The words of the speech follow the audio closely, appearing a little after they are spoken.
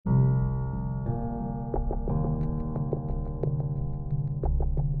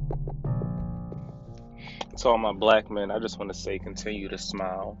To all my black men, I just want to say continue to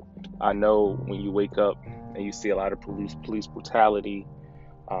smile. I know when you wake up and you see a lot of police brutality,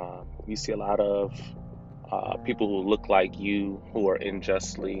 you see a lot of people who look like you who are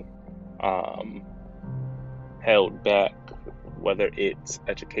unjustly um, held back, whether it's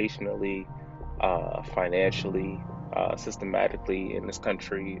educationally, financially, systematically in this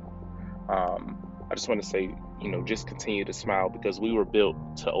country. I just want to say, just continue to smile because we were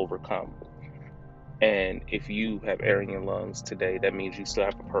built to overcome. And if you have air in your lungs today, that means you still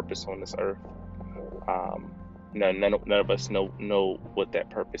have a purpose on this earth. Um, none of us know what that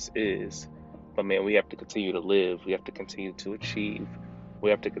purpose is, but man, we have to continue to live. We have to continue to achieve.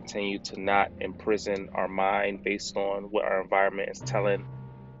 We have to continue to not imprison our mind based on what our environment is telling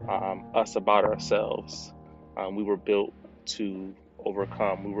us about ourselves. We were built to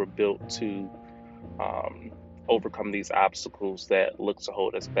overcome. We were built to um, overcome these obstacles that look to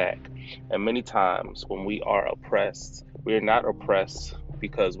hold us back. And many times when we are oppressed, we are not oppressed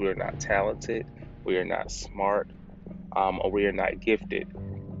because we are not talented, we are not smart, or we are not gifted.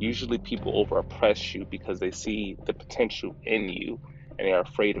 Usually people over oppress you because they see the potential in you and they are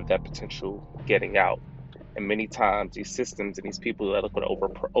afraid of that potential getting out. And many times these systems and these people that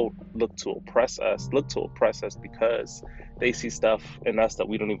look to oppress us because they see stuff in us that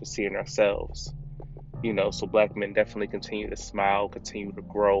we don't even see in ourselves. So black men definitely continue to smile, continue to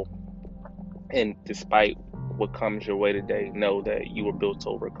grow, and despite what comes your way today, know that you were built to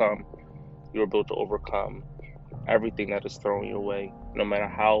overcome. You were built to overcome everything that is thrown your way, no matter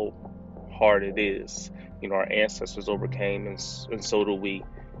how hard it is. Our ancestors overcame, and so do we.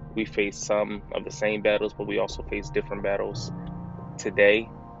 We face some of the same battles, but we also face different battles today,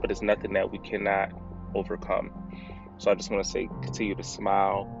 but it's nothing that we cannot overcome. So I just want to say, continue to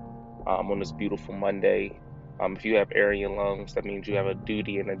smile on this beautiful Monday. If you have air in your lungs, that means you have a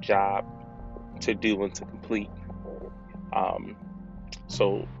duty and a job to do and to complete. Um,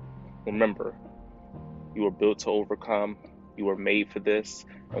 so remember, you were built to overcome. You were made for this.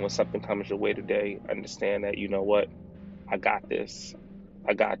 And when something comes your way today, understand that, you know what? I got this.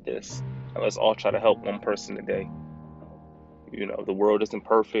 I got this. And let's all try to help one person today. The world isn't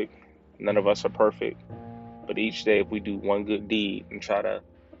perfect. None of us are perfect. But each day, if we do one good deed and try to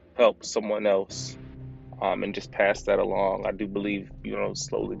help someone else, and just pass that along, I do believe,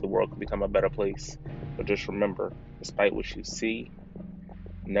 slowly the world can become a better place. But just remember, despite what you see,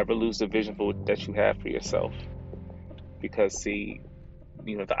 never lose the vision that you have for yourself. Because, see,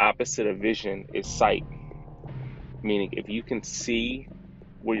 the opposite of vision is sight. Meaning, if you can see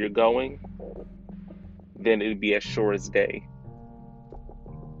where you're going, then it'd be as sure as day.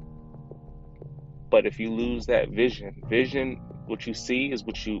 But if you lose that vision, what you see is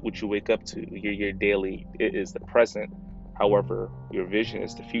what you wake up to. Your daily, it is the present. However, your vision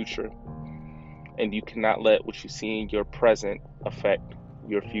is the future, and you cannot let what you see in your present affect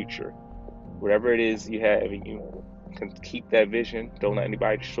your future. Whatever it is you have, and you can keep that vision. Don't let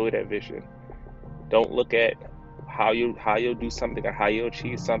anybody destroy that vision. Don't look at how you'll do something or how you'll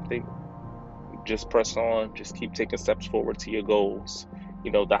achieve something. Just press on. Just keep taking steps forward to your goals.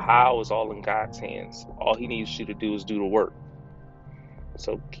 The how is all in God's hands. All He needs you to do is do the work.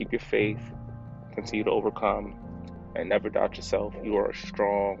 So keep your faith, continue to overcome, and never doubt yourself. You are a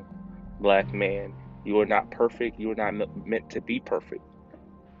strong black man. You are not perfect. You are not meant to be perfect.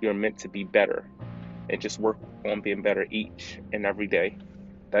 You're meant to be better. And just work on being better each and every day.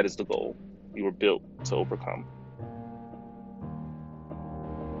 That is the goal. You were built to overcome.